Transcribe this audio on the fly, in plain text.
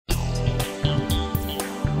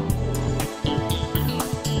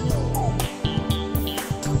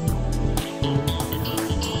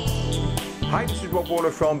Hi, this is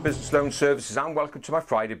Warlow from Business Loan Services and welcome to my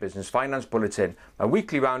Friday Business Finance Bulletin, a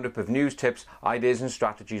weekly roundup of news, tips, ideas and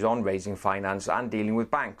strategies on raising finance and dealing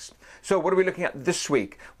with banks. So what are we looking at this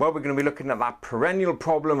week? Well, we're going to be looking at that perennial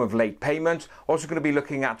problem of late payment, also going to be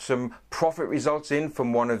looking at some profit results in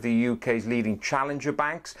from one of the UK's leading challenger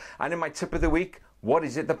banks, and in my tip of the week, what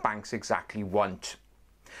is it the banks exactly want?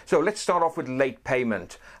 So let's start off with late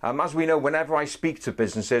payment. As we know, whenever I speak to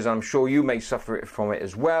businesses, I'm sure you may suffer from it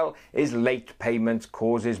as well, is late payment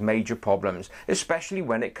causes major problems, especially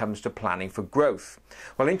when it comes to planning for growth.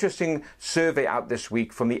 Well, interesting survey out this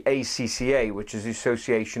week from the ACCA, which is the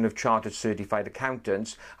Association of Chartered Certified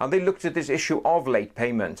Accountants, and they looked at this issue of late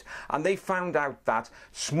payment, and they found out that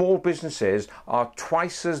small businesses are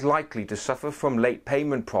twice as likely to suffer from late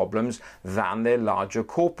payment problems than their larger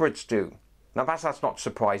corporates do. Now that's not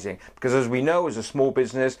surprising, because as we know, as a small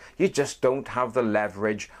business, you just don't have the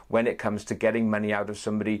leverage when it comes to getting money out of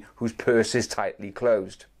somebody whose purse is tightly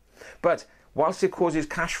closed. But whilst it causes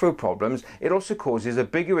cash flow problems, it also causes a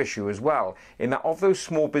bigger issue as well, in that of those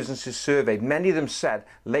small businesses surveyed, many of them said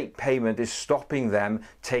late payment is stopping them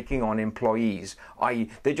taking on employees, i.e.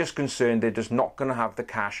 they're just concerned they're just not going to have the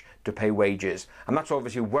cash to pay wages. And that's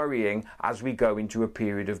obviously worrying as we go into a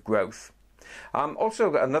period of growth.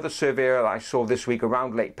 Also, another survey that I saw this week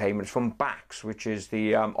around late payments from BACS, which is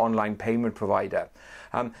the online payment provider.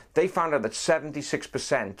 They found out that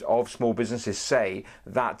 76% of small businesses say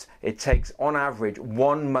that it takes, on average,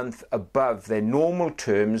 1 month above their normal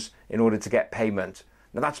terms in order to get payment.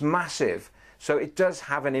 Now, that's massive, so it does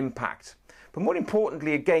have an impact. But more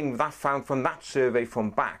importantly, again, that found from that survey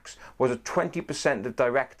from BACS was that 20% of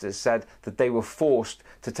directors said that they were forced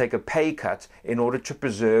to take a pay cut in order to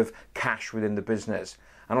preserve cash within the business.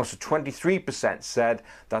 And also 23% said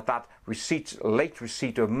that late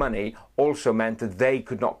receipt of money also meant that they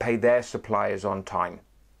could not pay their suppliers on time.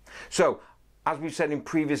 So, as we've said in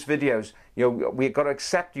previous videos, we've got to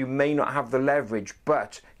accept you may not have the leverage,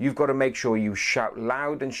 but you've got to make sure you shout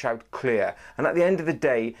loud and shout clear. And at the end of the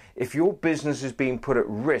day, if your business is being put at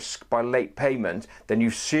risk by late payment, then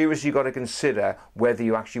you've seriously got to consider whether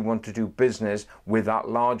you actually want to do business with that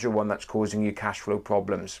larger one that's causing you cash flow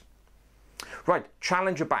problems. Right,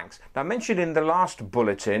 challenger banks. Now, I mentioned in the last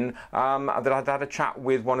bulletin that I'd had a chat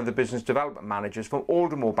with one of the business development managers from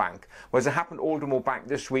Aldermore Bank. Well, as it happened, Aldermore Bank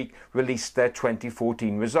this week released their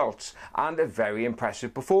 2014 results, and a very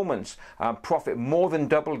impressive performance. Profit more than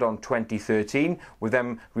doubled on 2013, with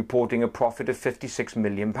them reporting a profit of £56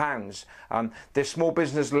 million. Their small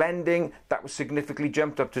business lending, that was significantly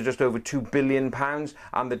jumped up to just over £2 billion,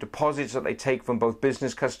 and the deposits that they take from both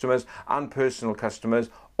business customers and personal customers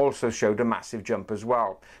also showed a massive jump as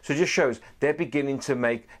well. So it just shows they're beginning to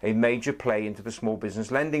make a major play into the small business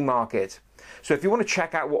lending market. So if you want to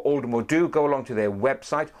check out what Aldermore do, go along to their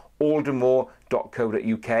website,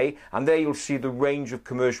 aldermore.co.uk, and there you'll see the range of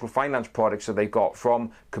commercial finance products that they've got,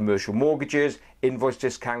 from commercial mortgages, invoice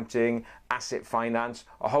discounting, asset finance,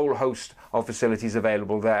 a whole host of facilities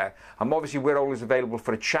available there. Obviously we're always available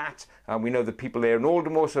for a chat, and we know the people there in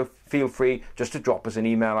Aldermore, so feel free just to drop us an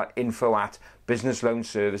email at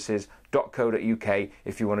info@businessloanservices.co.uk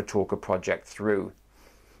if you want to talk a project through.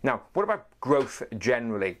 Now, what about growth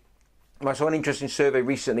generally? I saw an interesting survey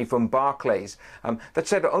recently from Barclays that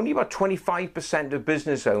said that only about 25% of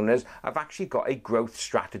business owners have actually got a growth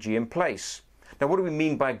strategy in place. Now, what do we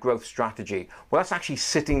mean by growth strategy? Well, that's actually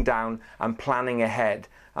sitting down and planning ahead.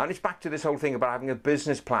 And it's back to this whole thing about having a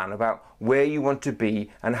business plan about where you want to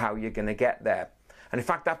be and how you're going to get there. And in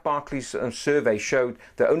fact, that Barclays survey showed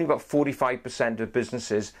that only about 45% of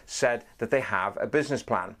businesses said that they have a business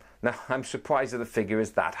plan. Now, I'm surprised that the figure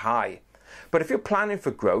is that high. But if you're planning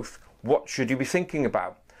for growth, what should you be thinking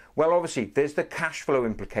about? Well, obviously, there's the cash flow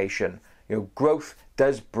implication. Growth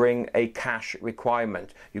does bring a cash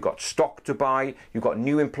requirement. You've got stock to buy, you've got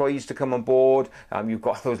new employees to come on board, you've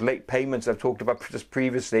got those late payments I've talked about just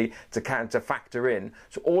previously to factor in.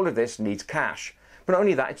 So all of this needs cash. But not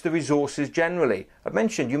only that, it's the resources generally. I've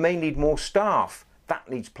mentioned you may need more staff. That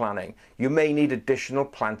needs planning. You may need additional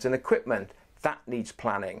plant and equipment. That needs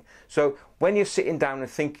planning. So when you're sitting down and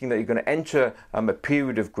thinking that you're going to enter a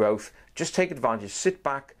period of growth, just take advantage, sit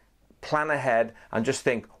back, plan ahead, and just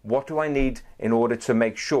think, what do I need in order to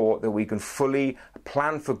make sure that we can fully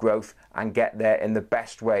plan for growth and get there in the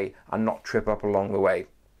best way and not trip up along the way.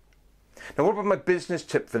 Now, what about my business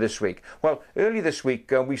tip for this week? Well, earlier this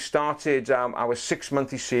week we started our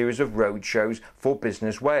 6-monthly series of roadshows for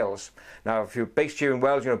Business Wales. Now, if you're based here in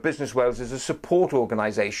Wales, Business Wales is a support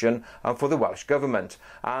organisation for the Welsh Government,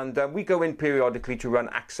 and we go in periodically to run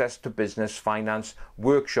access to business finance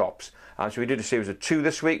workshops. So we did a series of 2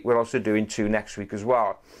 this week. We're also doing 2 next week as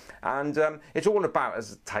well. And it's all about,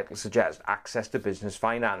 as the title suggests, access to business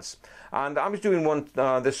finance. And I was doing one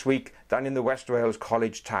this week down in the West Wales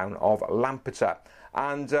college town of Lampeter.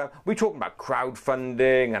 And we're talking about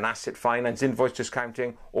crowdfunding and asset finance, invoice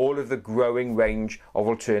discounting, all of the growing range of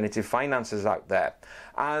alternative finances out there.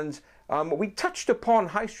 And we touched upon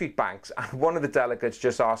high street banks, and one of the delegates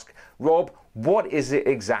just asked, Rob, what is it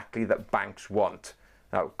exactly that banks want?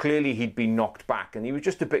 Now, clearly he'd been knocked back, and he was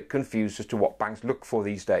just a bit confused as to what banks look for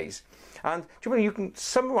these days. And you can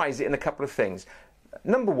summarise it in a couple of things.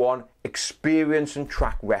 Number one, experience and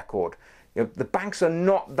track record. The banks are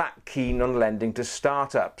not that keen on lending to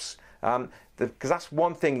startups because that's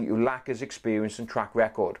one thing that you lack is experience and track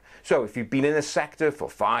record. So if you've been in a sector for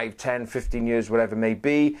 5, 10, 15 years, whatever it may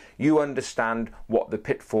be, you understand what the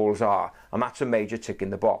pitfalls are, and that's a major tick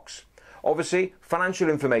in the box. Obviously, financial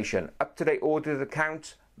information, up-to-date audited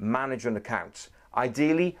accounts, management accounts.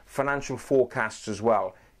 Ideally, financial forecasts as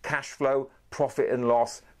well. Cash flow, profit and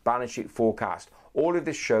loss, balance sheet forecast. All of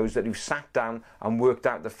this shows that you've sat down and worked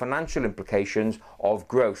out the financial implications of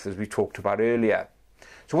growth, as we talked about earlier.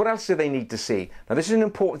 So what else do they need to see? Now, this is an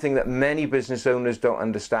important thing that many business owners don't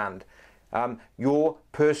understand. Your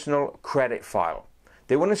personal credit file.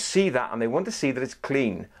 They want to see that, and they want to see that it's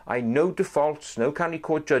clean. No defaults, no county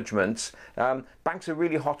court judgments. Banks are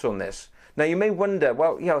really hot on this. Now, you may wonder,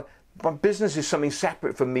 well, my business is something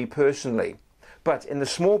separate from me personally. But in the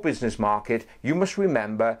small business market, you must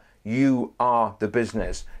remember you are the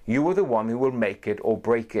business. You are the one who will make it or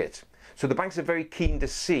break it. So the banks are very keen to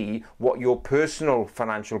see what your personal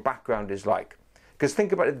financial background is like. Because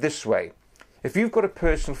think about it this way. If you've got a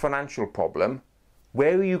personal financial problem,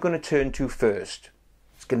 where are you going to turn to first?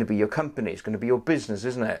 It's going to be your company. It's going to be your business,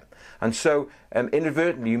 isn't it? And so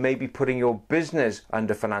inadvertently, you may be putting your business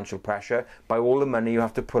under financial pressure by all the money you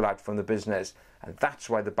have to pull out from the business. And that's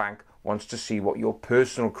why the bank wants to see what your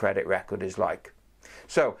personal credit record is like.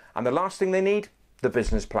 So, and the last thing they need, the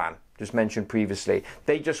business plan, just mentioned previously.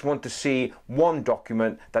 They just want to see one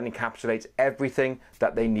document that encapsulates everything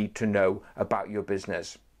that they need to know about your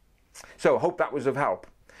business. So, I hope that was of help.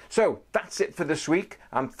 So, that's it for this week.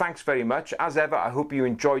 Thanks very much. As ever, I hope you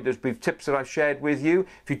enjoyed those brief tips that I've shared with you.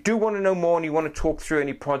 If you do want to know more and you want to talk through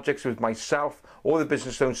any projects with myself or the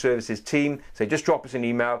Business Loan Services team, so just drop us an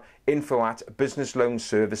email,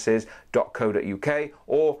 info@businessloanservices.co.uk,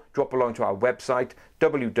 or drop along to our website,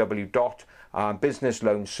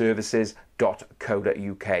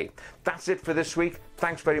 www.businessloanservices.co.uk. That's it for this week.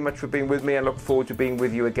 Thanks very much for being with me. I look forward to being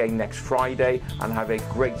with you again next Friday, and have a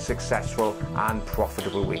great, successful and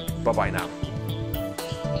profitable week. Bye-bye now.